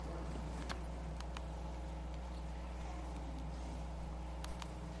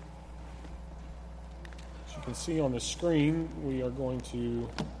You can see on the screen we are going to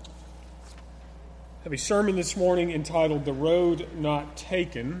have a sermon this morning entitled The Road Not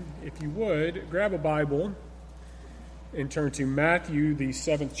Taken. If you would, grab a Bible and turn to Matthew, the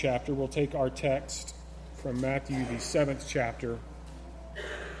 7th chapter. We'll take our text from Matthew, the 7th chapter,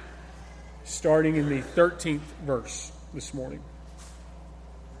 starting in the 13th verse this morning.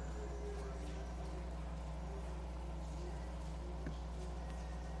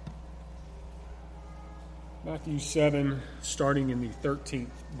 Matthew 7, starting in the 13th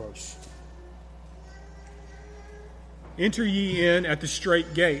verse. Enter ye in at the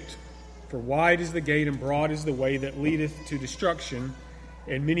strait gate, for wide is the gate and broad is the way that leadeth to destruction,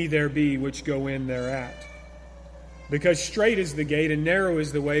 and many there be which go in thereat. Because strait is the gate and narrow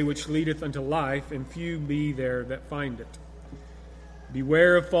is the way which leadeth unto life, and few be there that find it.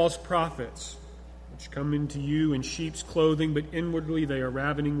 Beware of false prophets, which come into you in sheep's clothing, but inwardly they are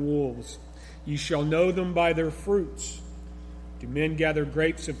ravening wolves. Ye shall know them by their fruits. Do men gather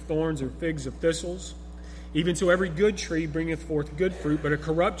grapes of thorns or figs of thistles? Even so every good tree bringeth forth good fruit, but a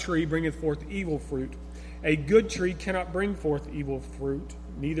corrupt tree bringeth forth evil fruit. A good tree cannot bring forth evil fruit,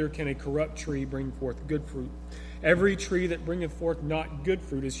 neither can a corrupt tree bring forth good fruit. Every tree that bringeth forth not good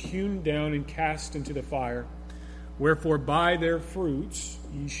fruit is hewn down and cast into the fire. Wherefore by their fruits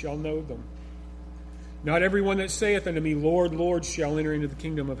ye shall know them. Not every one that saith unto me, Lord, Lord, shall enter into the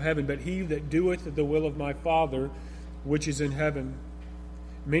kingdom of heaven, but he that doeth the will of my Father which is in heaven.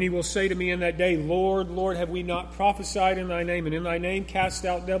 Many will say to me in that day, Lord, Lord, have we not prophesied in thy name, and in thy name cast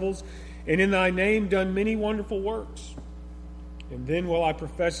out devils, and in thy name done many wonderful works? And then will I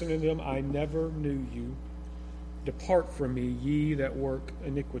profess unto them, I never knew you. Depart from me, ye that work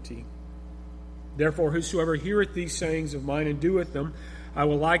iniquity. Therefore, whosoever heareth these sayings of mine and doeth them, I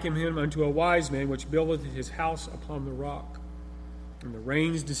will liken him unto a wise man which buildeth his house upon the rock. And the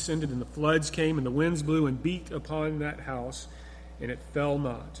rains descended, and the floods came, and the winds blew and beat upon that house, and it fell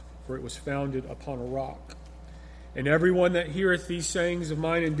not, for it was founded upon a rock. And every one that heareth these sayings of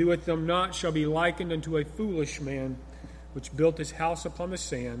mine and doeth them not shall be likened unto a foolish man which built his house upon the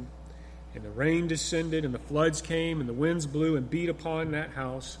sand. And the rain descended, and the floods came, and the winds blew and beat upon that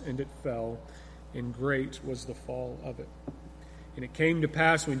house, and it fell, and great was the fall of it. And it came to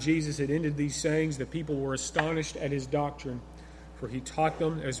pass, when Jesus had ended these sayings, the people were astonished at his doctrine, for he taught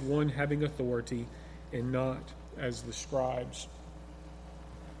them as one having authority, and not as the scribes.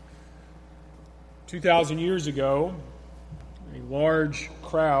 2,000 years ago, a large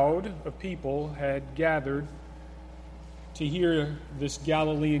crowd of people had gathered to hear this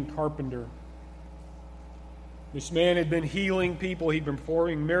Galilean carpenter. This man had been healing people, he'd been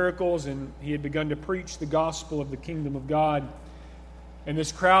performing miracles, and he had begun to preach the gospel of the kingdom of God. And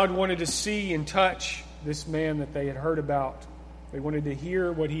this crowd wanted to see and touch this man that they had heard about. They wanted to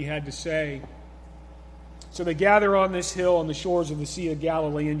hear what he had to say. So they gather on this hill on the shores of the Sea of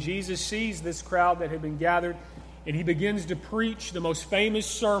Galilee, and Jesus sees this crowd that had been gathered, and he begins to preach the most famous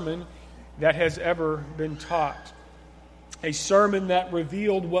sermon that has ever been taught. A sermon that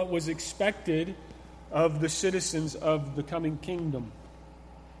revealed what was expected of the citizens of the coming kingdom.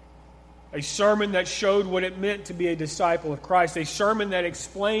 A sermon that showed what it meant to be a disciple of Christ. A sermon that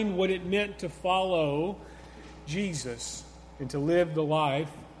explained what it meant to follow Jesus and to live the life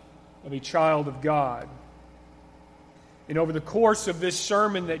of a child of God. And over the course of this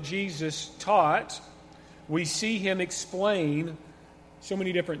sermon that Jesus taught, we see him explain so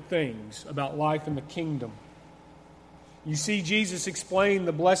many different things about life in the kingdom. You see Jesus explain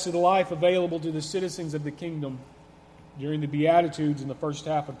the blessed life available to the citizens of the kingdom during the Beatitudes in the first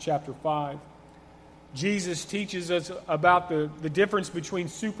half of chapter 5. Jesus teaches us about the difference between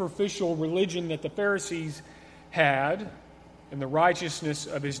superficial religion that the Pharisees had and the righteousness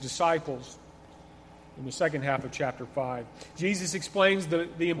of his disciples in the second half of chapter 5. Jesus explains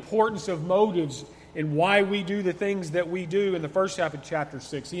the importance of motives and why we do the things that we do in the first half of chapter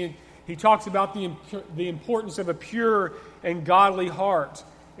 6. He talks about the importance of a pure and godly heart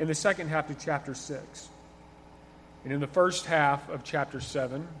in the second half of chapter 6. And in the first half of chapter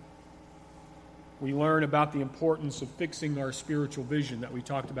 7, we learn about the importance of fixing our spiritual vision that we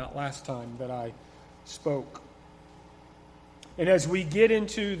talked about last time that I spoke. And as we get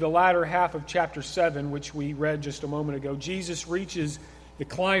into the latter half of chapter 7, which we read just a moment ago, Jesus reaches the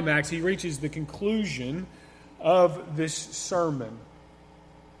climax. He reaches the conclusion of this sermon.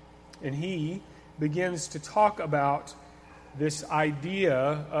 And he begins to talk about this idea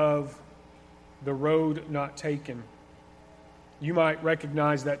of the road not taken. You might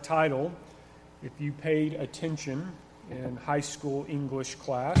recognize that title if you paid attention in high school English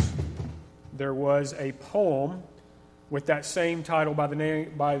class. There was a poem with that same title by a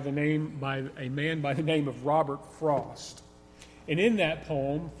man by the name of Robert Frost. And in that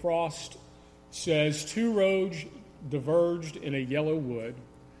poem, Frost says, "Two roads diverged in a yellow wood,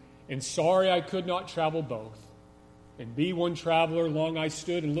 and sorry I could not travel both. And be one traveler, long I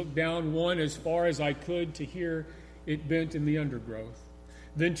stood and looked down one as far as I could to hear it bent in the undergrowth.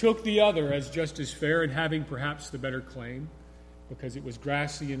 Then took the other as just as fair, and having perhaps the better claim, because it was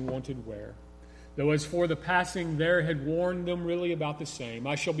grassy and wanted wear. Though as for the passing there had worn them really about the same.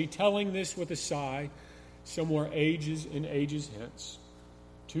 I shall be telling this with a sigh, somewhere ages and ages hence.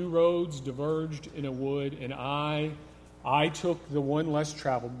 Two roads diverged in a wood, and I took the one less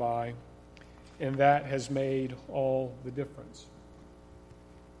traveled by, and that has made all the difference."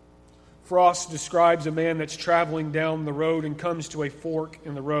 Frost describes a man that's traveling down the road and comes to a fork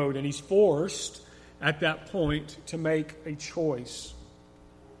in the road, and he's forced at that point to make a choice.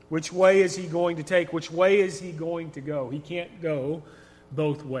 Which way is he going to take? Which way is he going to go? He can't go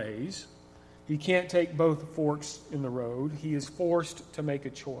both ways. He can't take both forks in the road. He is forced to make a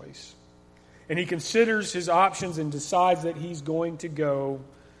choice. And he considers his options and decides that he's going to go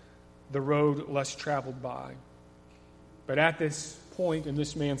the road less traveled by. But at this point in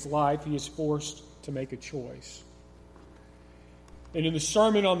this man's life, he is forced to make a choice. And in the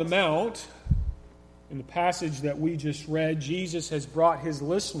Sermon on the Mount, in the passage that we just read, Jesus has brought his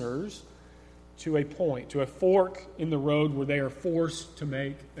listeners to a point, to a fork in the road where they are forced to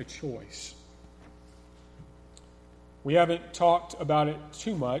make a choice. We haven't talked about it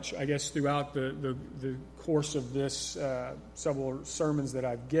too much, I guess, throughout the course of this several sermons that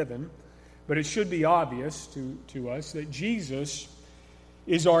I've given. But it should be obvious to us that Jesus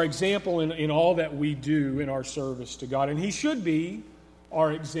is our example in all that we do in our service to God. And he should be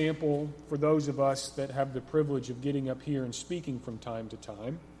our example for those of us that have the privilege of getting up here and speaking from time to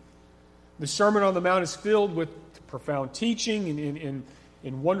time. The Sermon on the Mount is filled with profound teaching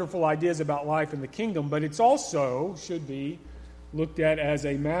and wonderful ideas about life in the kingdom, but it's also should be looked at as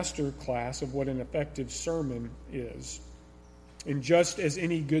a master class of what an effective sermon is. And just as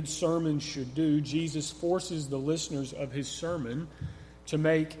any good sermon should do, Jesus forces the listeners of his sermon to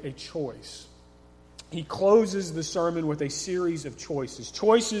make a choice. He closes the sermon with a series of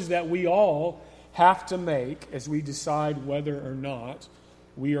choices that we all have to make as we decide whether or not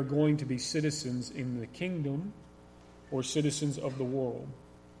we are going to be citizens in the kingdom or citizens of the world.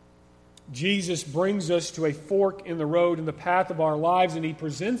 Jesus brings us to a fork in the road in the path of our lives, and he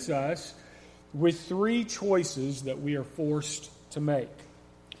presents us with three choices that we are forced to make.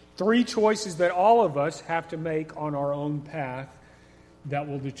 Three choices that all of us have to make on our own path that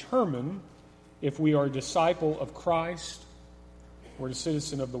will determine if we are a disciple of Christ or a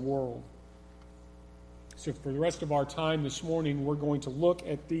citizen of the world. So for the rest of our time this morning, we're going to look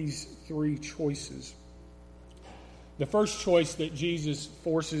at these three choices. The first choice that Jesus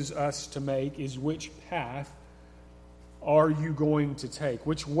forces us to make is which path are you going to take?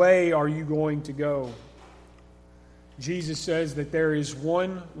 Which way are you going to go? Jesus says that there is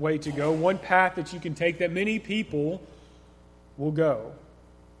one way to go, one path that you can take that many people will go.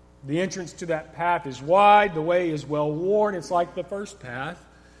 The entrance to that path is wide, the way is well worn. It's like the first path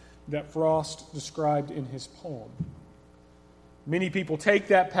that Frost described in his poem. Many people take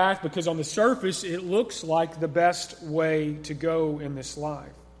that path because on the surface it looks like the best way to go in this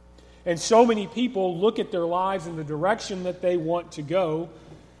life. And so many people look at their lives in the direction that they want to go,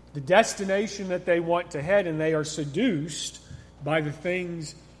 the destination that they want to head, and they are seduced by the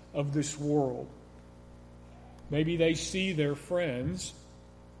things of this world. Maybe they see their friends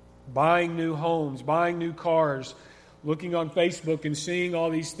buying new homes, buying new cars, looking on Facebook and seeing all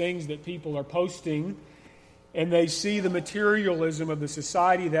these things that people are posting, and they see the materialism of the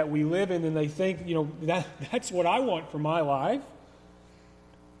society that we live in, and they think, that's what I want for my life.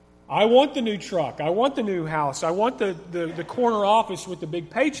 I want the new truck. I want the new house. I want the corner office with the big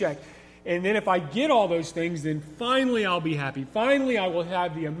paycheck. And then if I get all those things, then finally I'll be happy. Finally I will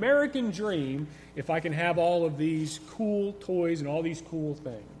have the American dream if I can have all of these cool toys and all these cool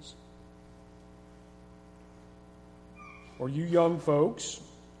things. Or you young folks,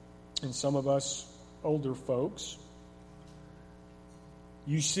 and some of us older folks,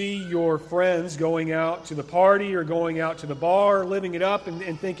 you see your friends going out to the party or going out to the bar, living it up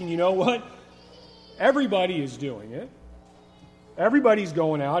and thinking, you know what? Everybody is doing it. Everybody's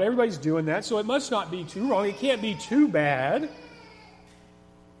going out. Everybody's doing that. So it must not be too wrong. It can't be too bad.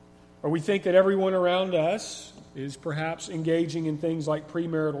 Or we think that everyone around us is perhaps engaging in things like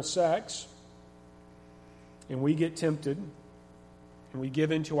premarital sex. And we get tempted. And we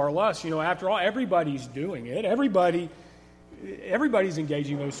give into our lust. After all, everybody's doing it. Everybody's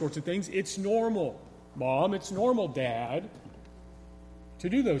engaging in those sorts of things. It's normal. Mom, it's normal, Dad, to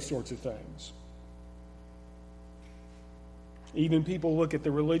do those sorts of things. Even people look at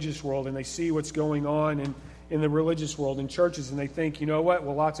the religious world and they see what's going on in the religious world, in churches, and they think, you know what?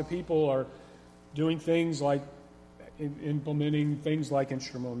 Well, lots of people are doing things like implementing things like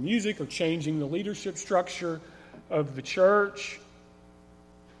instrumental music or changing the leadership structure of the church.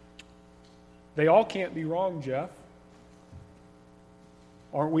 They all can't be wrong, Jeff.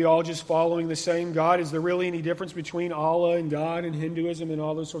 Aren't we all just following the same God? Is there really any difference between Allah and God and Hinduism and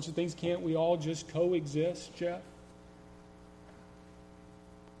all those sorts of things? Can't we all just coexist, Jeff?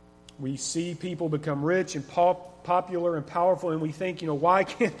 We see people become rich and popular and powerful, and we think, why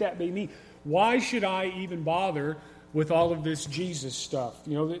can't that be me? Why should I even bother with all of this Jesus stuff?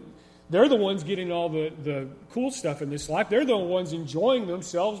 They're the ones getting all the cool stuff in this life. They're the ones enjoying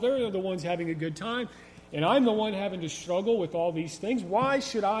themselves. They're the ones having a good time. And I'm the one having to struggle with all these things. Why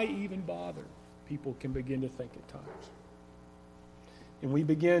should I even bother? People can begin to think at times. And we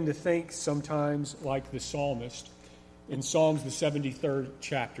begin to think sometimes like the psalmist in Psalms, the 73rd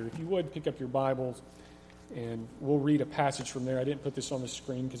chapter. If you would, pick up your Bibles, and we'll read a passage from there. I didn't put this on the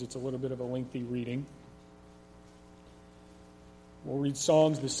screen because it's a little bit of a lengthy reading. We'll read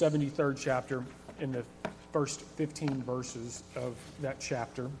Psalms, the 73rd chapter, in the first 15 verses of that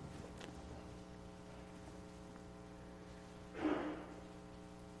chapter.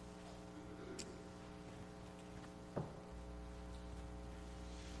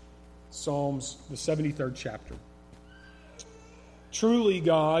 Psalms, the 73rd chapter. Truly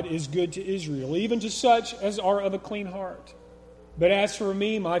God is good to Israel, even to such as are of a clean heart. But as for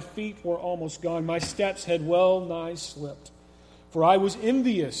me, my feet were almost gone. My steps had well nigh slipped. For I was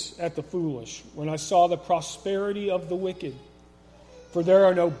envious at the foolish when I saw the prosperity of the wicked. For there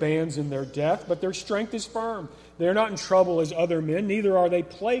are no bands in their death, but their strength is firm. They are not in trouble as other men, neither are they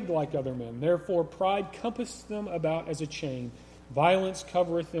plagued like other men. Therefore pride compasseth them about as a chain. Violence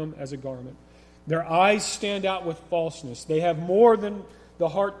covereth them as a garment. Their eyes stand out with falseness. They have more than the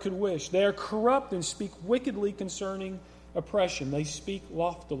heart could wish. They are corrupt and speak wickedly concerning oppression. They speak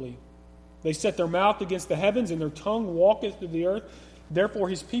loftily. They set their mouth against the heavens, and their tongue walketh through the earth. Therefore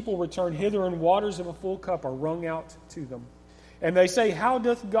his people return hither, and waters of a full cup are wrung out to them. And they say, how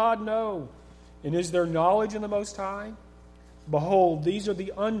doth God know? And is there knowledge in the Most High? Behold, these are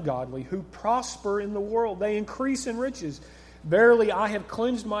the ungodly who prosper in the world. They increase in riches. Verily, I have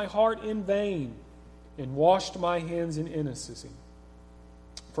cleansed my heart in vain and washed my hands in innocency.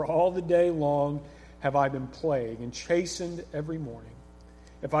 For all the day long have I been plagued and chastened every morning.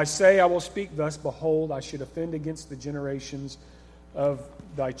 If I say I will speak thus, behold, I should offend against the generations of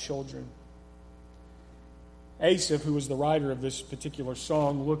thy children. Asaph, who was the writer of this particular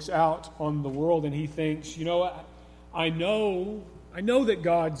song, looks out on the world and he thinks, I know that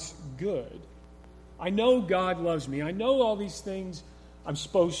God's good. I know God loves me. I know all these things I'm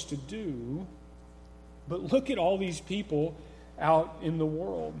supposed to do. But look at all these people out in the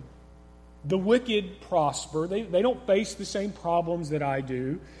world. The wicked prosper. They don't face the same problems that I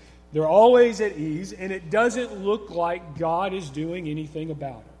do. They're always at ease, and it doesn't look like God is doing anything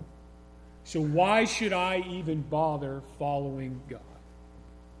about it. So why should I even bother following God?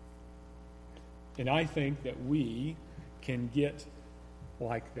 And I think that we can get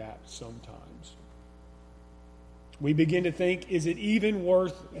like that sometimes. We begin to think, is it even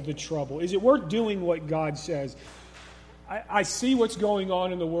worth the trouble? Is it worth doing what God says? I see what's going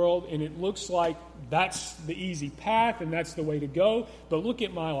on in the world, and it looks like that's the easy path, and that's the way to go. But look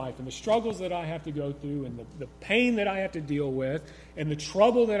at my life, and the struggles that I have to go through, and the pain that I have to deal with, and the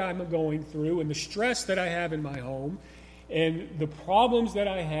trouble that I'm going through, and the stress that I have in my home, and the problems that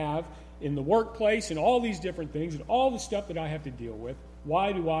I have in the workplace, and all these different things, and all the stuff that I have to deal with.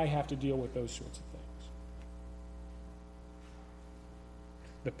 Why do I have to deal with those sorts of things?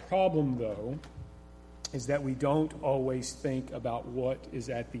 The problem, though, is that we don't always think about what is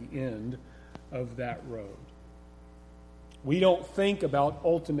at the end of that road. We don't think about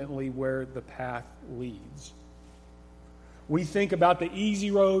ultimately where the path leads. We think about the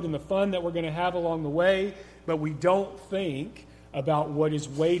easy road and the fun that we're going to have along the way, but we don't think about what is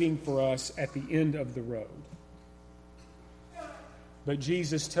waiting for us at the end of the road. But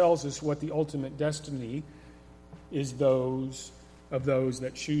Jesus tells us what the ultimate destiny is of those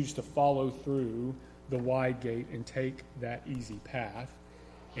that choose to follow through the wide gate and take that easy path.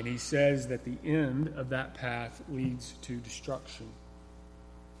 And he says that the end of that path leads to destruction.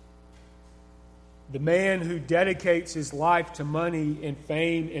 The man who dedicates his life to money and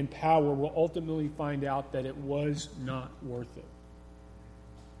fame and power will ultimately find out that it was not worth it.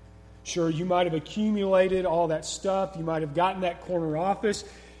 Sure, you might have accumulated all that stuff. You might have gotten that corner office.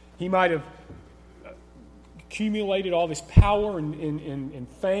 He might have accumulated all this power and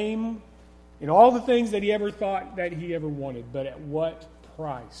fame and all the things that he ever thought that he ever wanted. But at what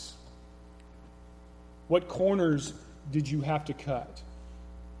price? What corners did you have to cut?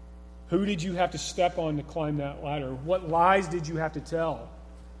 Who did you have to step on to climb that ladder? What lies did you have to tell?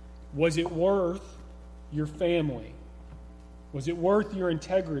 Was it worth your family? Was it worth your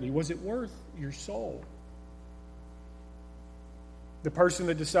integrity? Was it worth your soul? The person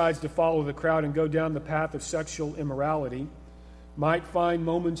that decides to follow the crowd and go down the path of sexual immorality might find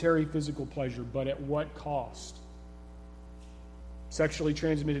momentary physical pleasure, but at what cost? Sexually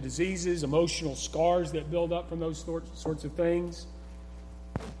transmitted diseases, emotional scars that build up from those sorts of things.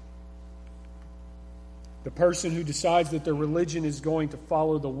 The person who decides that their religion is going to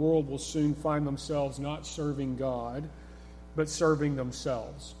follow the world will soon find themselves not serving God, but serving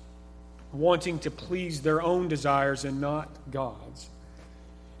themselves, wanting to please their own desires and not God's.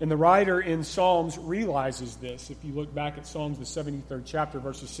 And the writer in Psalms realizes this. If you look back at Psalms, the 73rd chapter,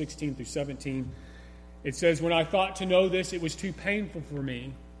 verses 16 through 17, it says, "When I thought to know this, it was too painful for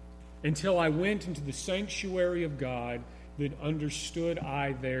me until I went into the sanctuary of God, then understood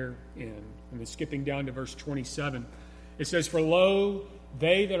I therein." And then skipping down to verse 27, it says, "For lo,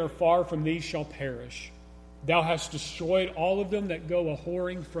 they that are far from thee shall perish. Thou hast destroyed all of them that go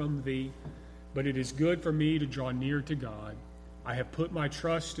a-whoring from thee. But it is good for me to draw near to God. I have put my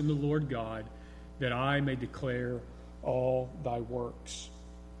trust in the Lord God, that I may declare all thy works."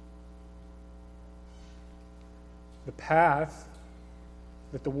 The path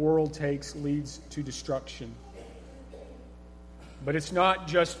that the world takes leads to destruction. But it's not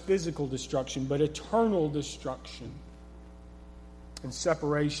just physical destruction, but eternal destruction and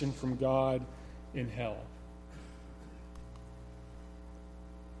separation from God in hell.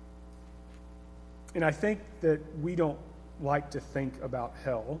 And I think that we don't like to think about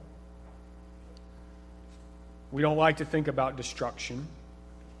hell. We don't like to think about destruction.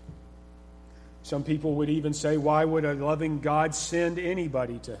 Some people would even say, why would a loving God send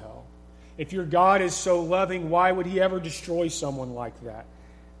anybody to hell? If your God is so loving, why would he ever destroy someone like that?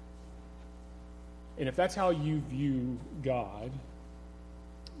 And if that's how you view God,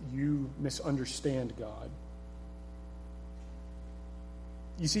 you misunderstand God.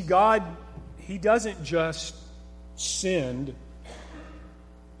 You see, God, he doesn't just send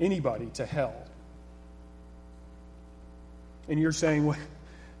anybody to hell. And you're saying, well,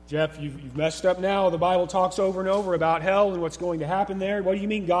 Jeff, you've messed up now. The Bible talks over and over about hell and what's going to happen there. What do you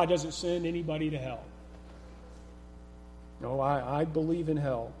mean God doesn't send anybody to hell? No, I believe in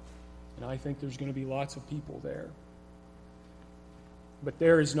hell. And I think there's going to be lots of people there. But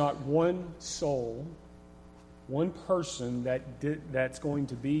there is not one soul, one person that's going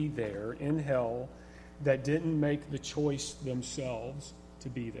to be there in hell that didn't make the choice themselves to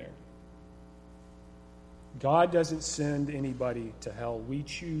be there. God doesn't send anybody to hell. We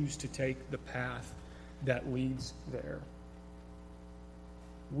choose to take the path that leads there.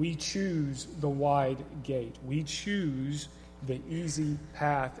 We choose the wide gate. We choose the easy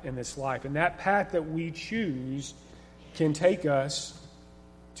path in this life. And that path that we choose can take us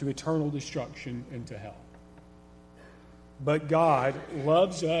to eternal destruction and to hell. But God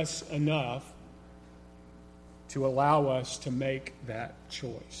loves us enough to allow us to make that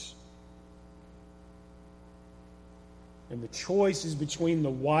choice. And the choice is between the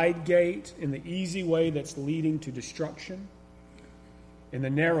wide gate and the easy way that's leading to destruction and the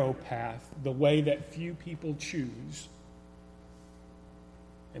narrow path, the way that few people choose.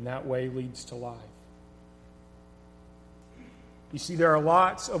 And that way leads to life. You see, there are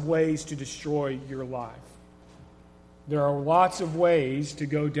lots of ways to destroy your life. There are lots of ways to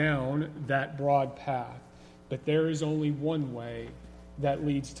go down that broad path. But there is only one way that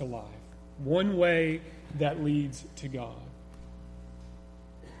leads to life. One way that leads to God.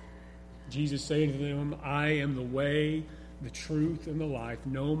 Jesus said to them, I am the way, the truth, and the life.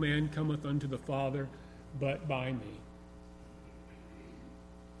 No man cometh unto the Father but by me.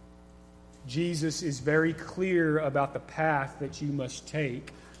 Jesus is very clear about the path that you must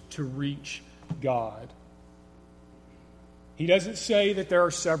take to reach God. He doesn't say that there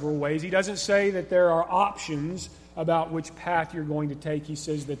are several ways. He doesn't say that there are options about which path you're going to take. He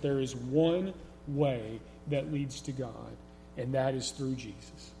says that there is one way that leads to God, and that is through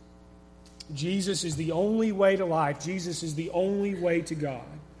Jesus. Jesus is the only way to life. Jesus is the only way to God.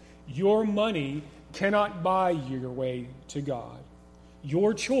 Your money cannot buy your way to God.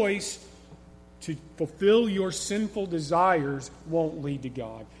 Your choice to fulfill your sinful desires won't lead to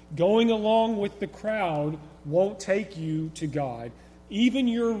God. Going along with the crowd won't take you to God. Even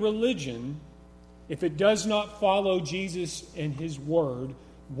your religion, if it does not follow Jesus and His Word,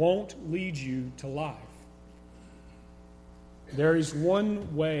 won't lead you to life. There is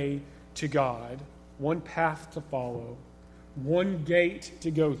one way to God, one path to follow, one gate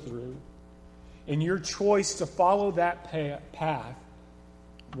to go through. And your choice to follow that path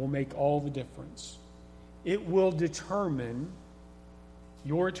will make all the difference. It will determine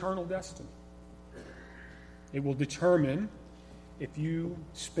your eternal destiny. It will determine if you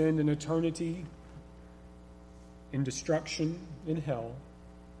spend an eternity in destruction in hell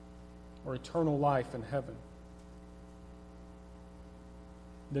or eternal life in heaven.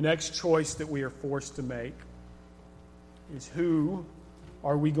 The next choice that we are forced to make is, who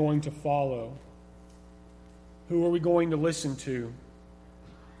are we going to follow? Who are we going to listen to?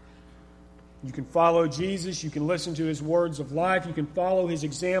 You can follow Jesus. You can listen to his words of life. You can follow his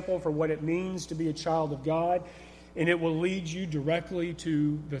example for what it means to be a child of God. And it will lead you directly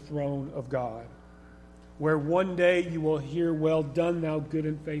to the throne of God, where one day you will hear, "Well done, thou good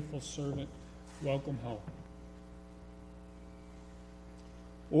and faithful servant. Welcome home."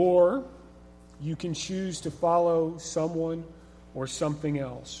 Or you can choose to follow someone or something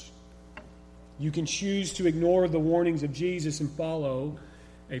else. You can choose to ignore the warnings of Jesus and follow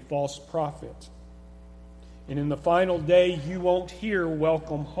a false prophet. And in the final day, you won't hear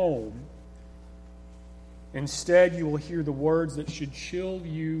 "welcome home." Instead, you will hear the words that should chill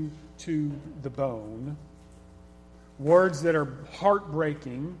you to the bone. Words that are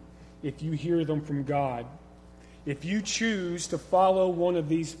heartbreaking if you hear them from God. If you choose to follow one of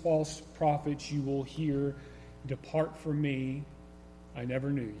these false prophets, you will hear, "Depart from me, I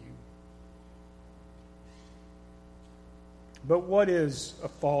never knew you." But what is a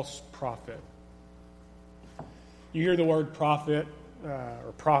false prophet? You hear the word prophet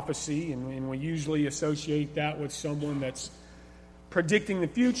or prophecy, and we usually associate that with someone that's predicting the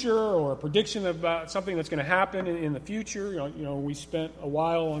future or a prediction about something that's going to happen in the future. You know, we spent a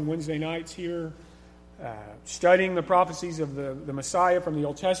while on Wednesday nights here studying the prophecies of the Messiah from the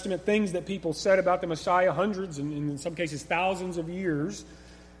Old Testament, things that people said about the Messiah hundreds and in some cases thousands of years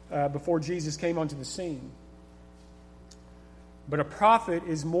before Jesus came onto the scene. But a prophet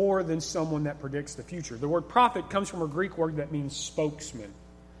is more than someone that predicts the future. The word prophet comes from a Greek word that means spokesman.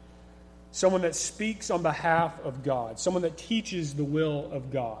 Someone that speaks on behalf of God. Someone that teaches the will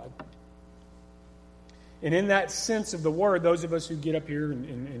of God. And in that sense of the word, those of us who get up here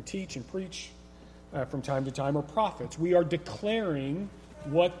and teach and preach from time to time are prophets. We are declaring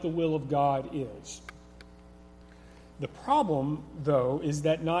what the will of God is. The problem, though, is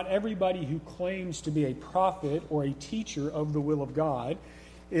that not everybody who claims to be a prophet or a teacher of the will of God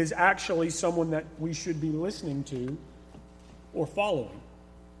is actually someone that we should be listening to or following.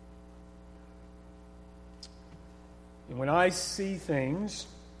 And when I see things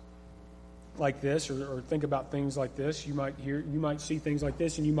like this, or think about things like this, you might see things like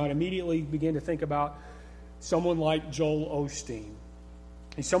this, and you might immediately begin to think about someone like Joel Osteen.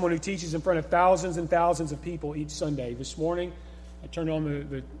 He's someone who teaches in front of thousands and thousands of people each Sunday. This morning, I turned on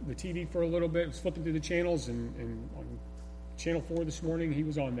the TV for a little bit, was flipping through the channels, and on Channel 4 this morning, he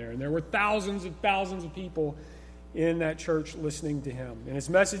was on there. And there were thousands and thousands of people in that church listening to him. And his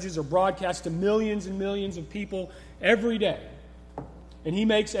messages are broadcast to millions and millions of people every day. And he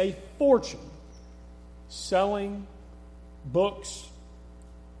makes a fortune selling books.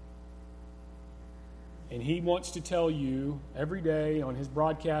 And he wants to tell you every day on his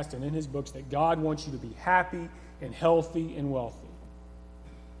broadcast and in his books that God wants you to be happy and healthy and wealthy.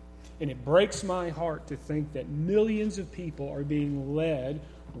 And it breaks my heart to think that millions of people are being led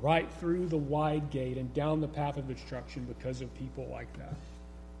right through the wide gate and down the path of destruction because of people like that.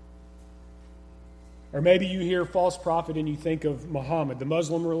 Or maybe you hear false prophet and you think of Muhammad. The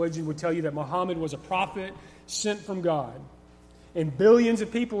Muslim religion would tell you that Muhammad was a prophet sent from God. And billions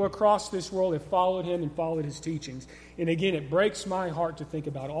of people across this world have followed him and followed his teachings. And again, it breaks my heart to think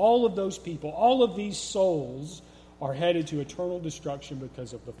about all of those people, all of these souls are headed to eternal destruction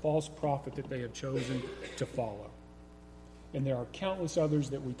because of the false prophet that they have chosen to follow. And there are countless others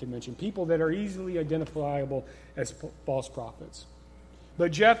that we can mention, people that are easily identifiable as false prophets.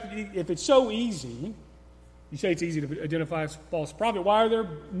 But Jeff, if it's so easy, you say it's easy to identify as a false prophet, why are there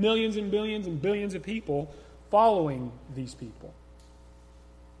millions and billions and billions of people following these people?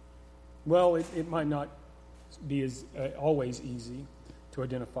 Well, it might not be as always easy to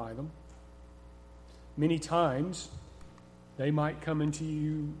identify them. Many times, they might come into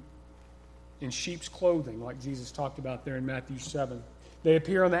you in sheep's clothing, like Jesus talked about there in Matthew 7. They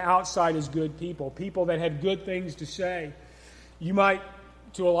appear on the outside as good people, people that have good things to say. You might,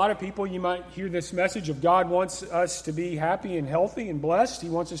 to a lot of people, you might hear this message of God wants us to be happy and healthy and blessed. He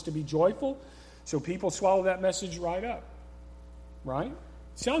wants us to be joyful. So people swallow that message right up. Right?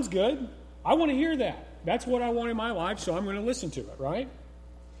 Sounds good. I want to hear that. that's what I want in my life, so I'm going to listen to it, right?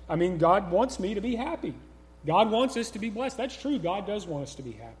 I mean, God wants me to be happy. God wants us to be blessed. That's true. God does want us to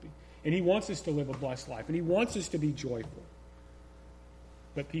be happy. And He wants us to live a blessed life. And He wants us to be joyful.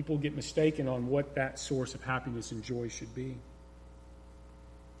 But people get mistaken on what that source of happiness and joy should be.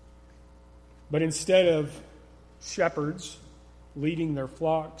 But instead of shepherds leading their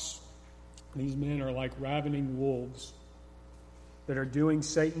flocks, these men are like ravening wolves that are doing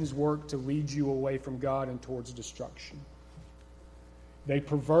Satan's work to lead you away from God and towards destruction. They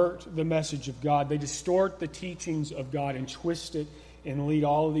pervert the message of God. They distort the teachings of God and twist it and lead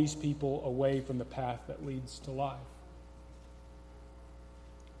all of these people away from the path that leads to life.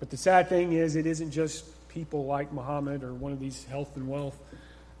 But the sad thing is, it isn't just people like Muhammad or one of these health and wealth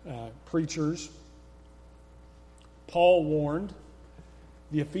preachers. Paul warned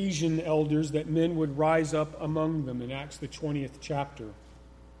the Ephesian elders that men would rise up among them in Acts the 20th chapter.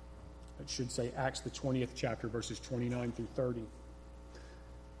 It should say Acts the 20th chapter, verses 29 through 30.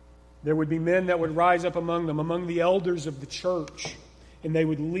 There would be men that would rise up among them, among the elders of the church, and they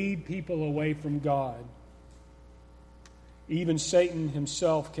would lead people away from God. Even Satan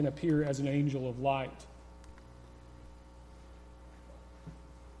himself can appear as an angel of light.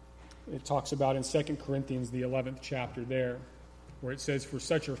 It talks about in 2 Corinthians, the 11th chapter there, where it says, "For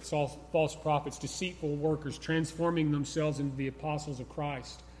such are false prophets, deceitful workers, transforming themselves into the apostles of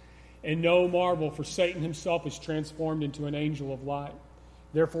Christ. And no marvel, for Satan himself is transformed into an angel of light.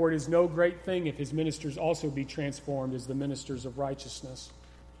 Therefore it is no great thing if his ministers also be transformed as the ministers of righteousness,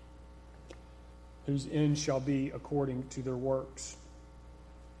 whose end shall be according to their works."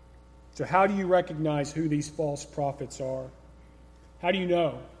 So how do you recognize who these false prophets are? How do you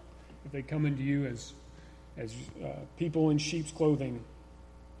know if they come into you as people in sheep's clothing?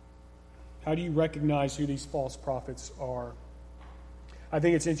 How do you recognize who these false prophets are? I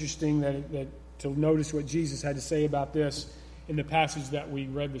think it's interesting that to notice what Jesus had to say about this in the passage that we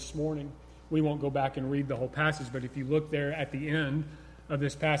read this morning. We won't go back and read the whole passage, but if you look there at the end of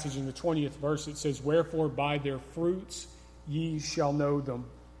this passage in the 20th verse, it says, "Wherefore by their fruits ye shall know them."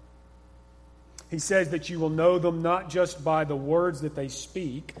 He says that you will know them not just by the words that they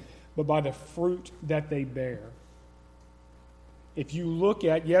speak, but by the fruit that they bear. If you look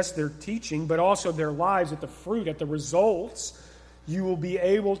at, yes, their teaching, but also their lives, at the fruit, at the results, you will be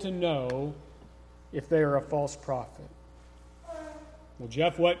able to know if they are a false prophet. Well,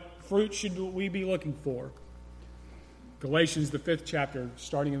 Jeff, what fruit should we be looking for? Galatians, the 5th chapter,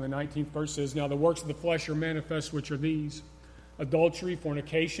 starting in the 19th verse, says, "Now the works of the flesh are manifest, which are these: adultery,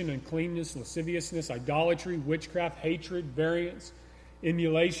 fornication, uncleanness, lasciviousness, idolatry, witchcraft, hatred, variance,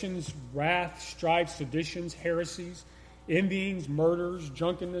 emulations, wrath, strife, seditions, heresies, envyings, murders,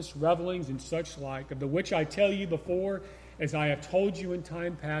 drunkenness, revelings, and such like, of the which I tell you before, as I have told you in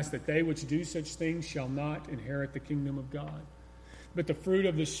time past, that they which do such things shall not inherit the kingdom of God. But the fruit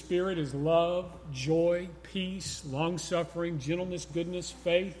of the Spirit is love, joy, peace, long-suffering, gentleness, goodness,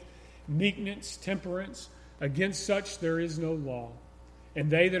 faith, meekness, temperance. Against such there is no law. And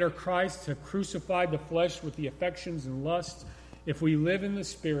they that are Christ have crucified the flesh with the affections and lusts. If we live in the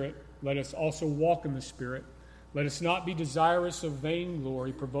Spirit, let us also walk in the Spirit. Let us not be desirous of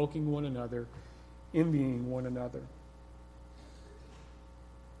vainglory, provoking one another, envying one another."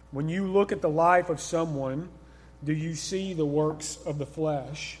 When you look at the life of someone, do you see the works of the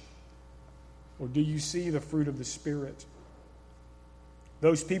flesh, or do you see the fruit of the Spirit?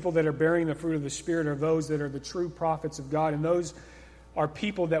 Those people that are bearing the fruit of the Spirit are those that are the true prophets of God, and those are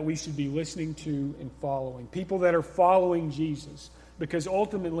people that we should be listening to and following. People that are following Jesus, because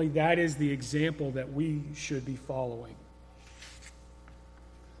ultimately that is the example that we should be following.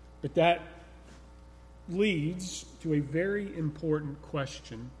 But that leads to a very important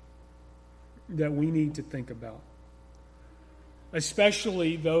question that we need to think about,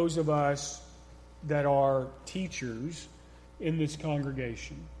 especially those of us that are teachers in this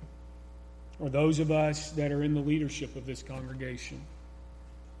congregation, or those of us that are in the leadership of this congregation,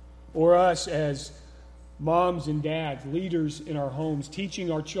 or us as moms and dads, leaders in our homes,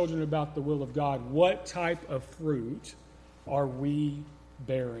 teaching our children about the will of God. What type of fruit are we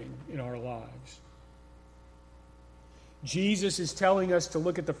bearing in our lives? Jesus is telling us to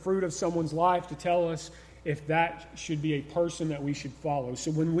look at the fruit of someone's life to tell us if that should be a person that we should follow. So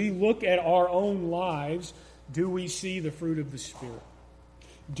when we look at our own lives, do we see the fruit of the Spirit?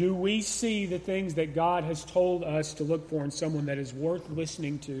 Do we see the things that God has told us to look for in someone that is worth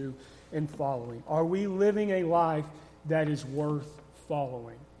listening to and following? Are we living a life that is worth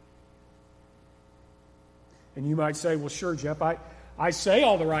following? And you might say, well, sure, Jeff, I say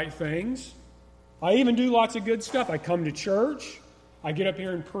all the right things. I even do lots of good stuff. I come to church. I get up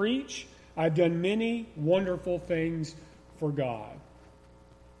here and preach. I've done many wonderful things for God.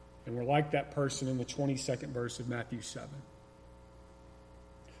 And we're like that person in the 22nd verse of Matthew 7.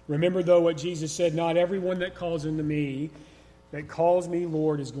 Remember, though, what Jesus said, not everyone that calls me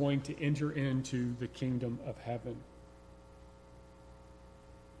Lord, is going to enter into the kingdom of heaven.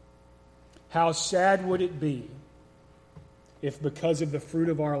 How sad would it be if, because of the fruit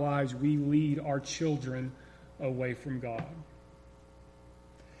of our lives, we lead our children away from God?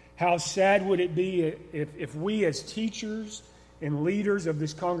 How sad would it be if we as teachers and leaders of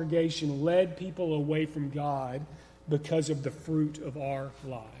this congregation led people away from God because of the fruit of our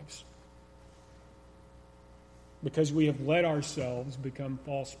lives? Because we have let ourselves become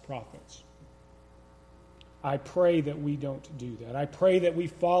false prophets. I pray that we don't do that. I pray that we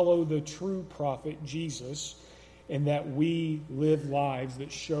follow the true prophet, Jesus, and that we live lives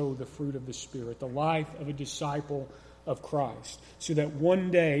that show the fruit of the Spirit, the life of a disciple of Christ, so that one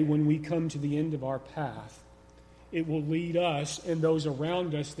day when we come to the end of our path, it will lead us and those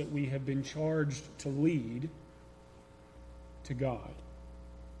around us that we have been charged to lead to God.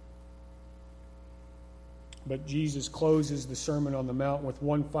 But Jesus closes the Sermon on the Mount with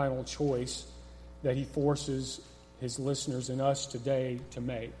one final choice that he forces his listeners and us today to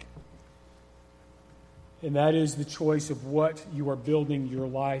make. And that is the choice of what you are building your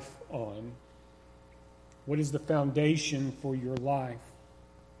life on. What is the foundation for your life?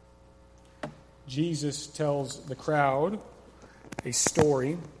 Jesus tells the crowd a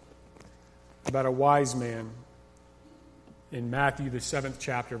story about a wise man in Matthew, the 7th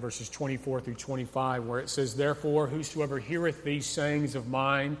chapter, verses 24 through 25, where it says, Therefore, whosoever heareth these sayings of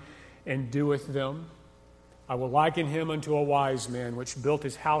mine and doeth them, I will liken him unto a wise man, which built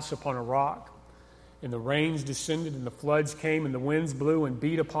his house upon a rock. And the rains descended, and the floods came, and the winds blew and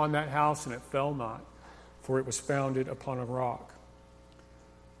beat upon that house, and it fell not, for it was founded upon a rock.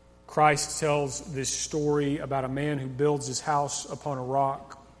 Christ tells this story about a man who builds his house upon a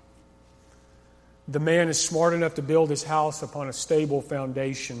rock. The man is smart enough to build his house upon a stable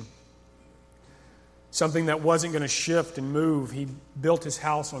foundation, something that wasn't going to shift and move. He built his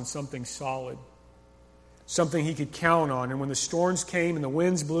house on something solid, something he could count on. And when the storms came and the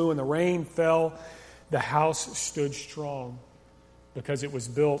winds blew and the rain fell, the house stood strong because it was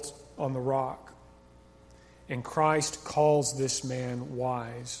built on the rock. And Christ calls this man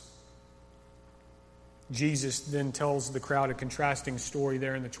wise. Jesus then tells the crowd a contrasting story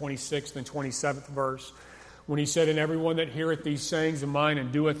there in the 26th and 27th verse, when he said, And everyone that heareth these sayings of mine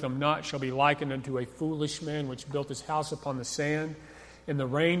and doeth them not shall be likened unto a foolish man which built his house upon the sand. And the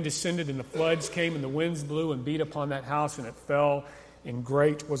rain descended, and the floods came, and the winds blew and beat upon that house, and it fell, and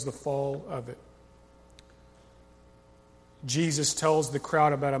great was the fall of it. Jesus tells the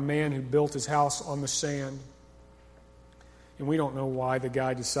crowd about a man who built his house on the sand. And we don't know why the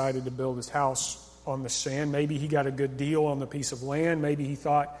guy decided to build his house on the sand. Maybe he got a good deal on the piece of land. Maybe he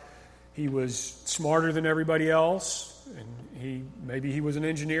thought he was smarter than everybody else. And maybe he was an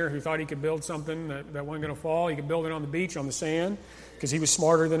engineer who thought he could build something that wasn't going to fall. He could build it on the beach, on the sand, because he was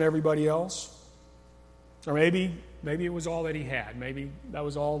smarter than everybody else. Or maybe it was all that he had. Maybe that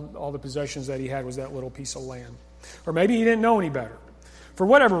was all the possessions that he had was that little piece of land. Or maybe he didn't know any better. For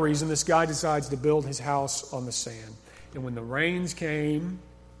whatever reason, this guy decides to build his house on the sand. And when the rains came,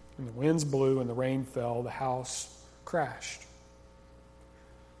 and the winds blew, and the rain fell, the house crashed.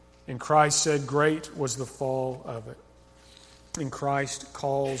 And Christ said, Great was the fall of it. And Christ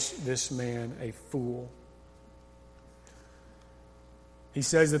calls this man a fool. He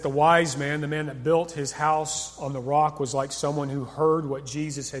says that the wise man, the man that built his house on the rock, was like someone who heard what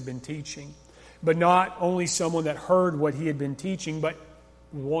Jesus had been teaching. But not only someone that heard what he had been teaching, but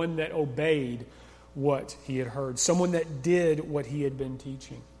one that obeyed what he had heard. Someone that did what he had been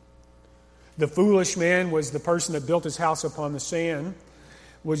teaching. The foolish man was the person that built his house upon the sand,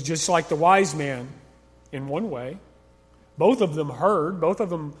 was just like the wise man in one way. Both of them heard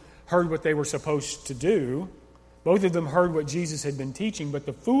what they were supposed to do. Both of them heard what Jesus had been teaching, but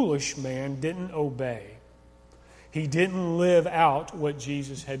the foolish man didn't obey. He didn't live out what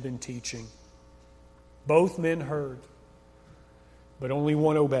Jesus had been teaching. Both men heard, but only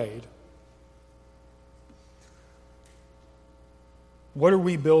one obeyed. What are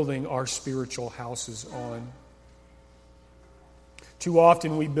we building our spiritual houses on? Too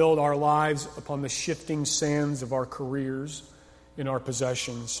often we build our lives upon the shifting sands of our careers and our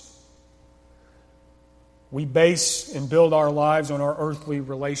possessions. We base and build our lives on our earthly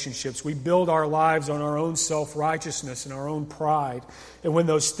relationships. We build our lives on our own self-righteousness and our own pride. And when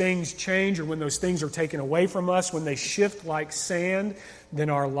those things change, or when those things are taken away from us, when they shift like sand, then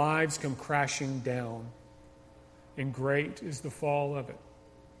our lives come crashing down. And great is the fall of it.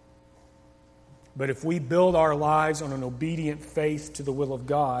 But if we build our lives on an obedient faith to the will of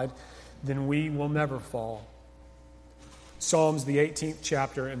God, then we will never fall. Psalms, the 18th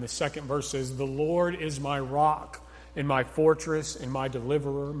chapter and the 2nd verse says, "The Lord is my rock and my fortress and my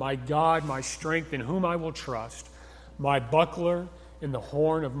deliverer, my God, my strength, in whom I will trust, my buckler and the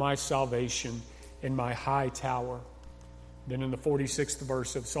horn of my salvation and my high tower." Then in the 46th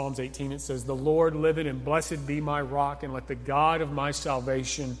verse of Psalms 18 it says, "The Lord liveth, and blessed be my rock, and let the God of my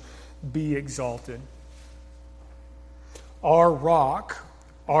salvation be exalted." Our rock,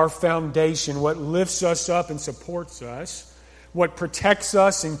 our foundation, what lifts us up and supports us, what protects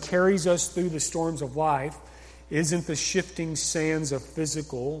us and carries us through the storms of life, isn't the shifting sands of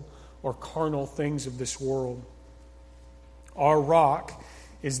physical or carnal things of this world. Our rock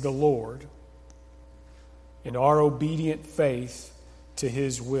is the Lord and our obedient faith to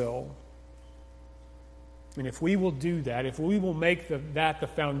His will. And if we will do that, if we will make that the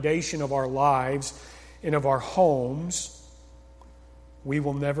foundation of our lives and of our homes, we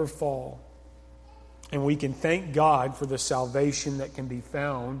will never fall. And we can thank God for the salvation that can be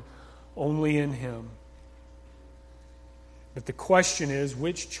found only in Him. But the question is,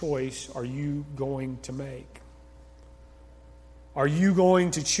 which choice are you going to make? Are you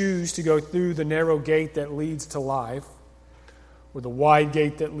going to choose to go through the narrow gate that leads to life, or the wide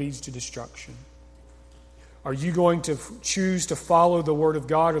gate that leads to destruction? Are you going to choose to follow the Word of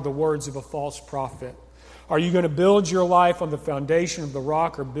God or the words of a false prophet? Are you going to build your life on the foundation of the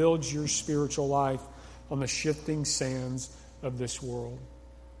rock, or build your spiritual life on the shifting sands of this world?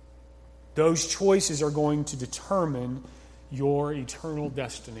 Those choices are going to determine your eternal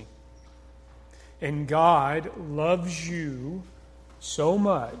destiny. And God loves you so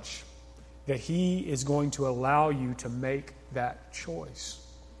much that He is going to allow you to make that choice.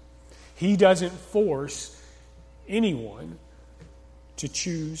 He doesn't force anyone to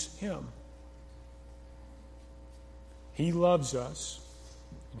choose Him. He loves us,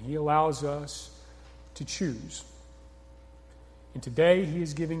 and He allows us to choose. And today He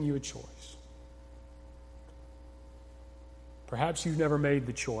is giving you a choice. Perhaps you've never made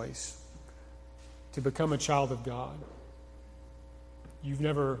the choice to become a child of God. You've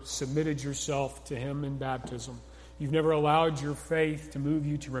never submitted yourself to Him in baptism. You've never allowed your faith to move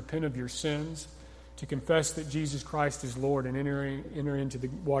you to repent of your sins, to confess that Jesus Christ is Lord, and enter into the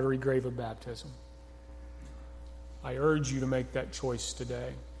watery grave of baptism. I urge you to make that choice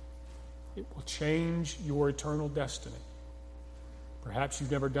today. It will change your eternal destiny. Perhaps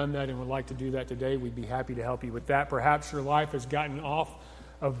you've never done that and would like to do that today. We'd be happy to help you with that. Perhaps your life has gotten off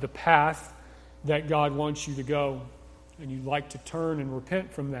of the path that God wants you to go, and you'd like to turn and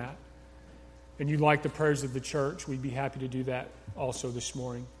repent from that, and you'd like the prayers of the church. We'd be happy to do that also this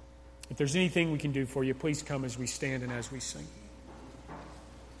morning. If there's anything we can do for you, please come as we stand and as we sing.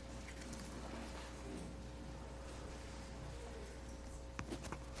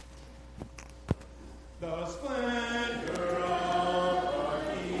 The splendor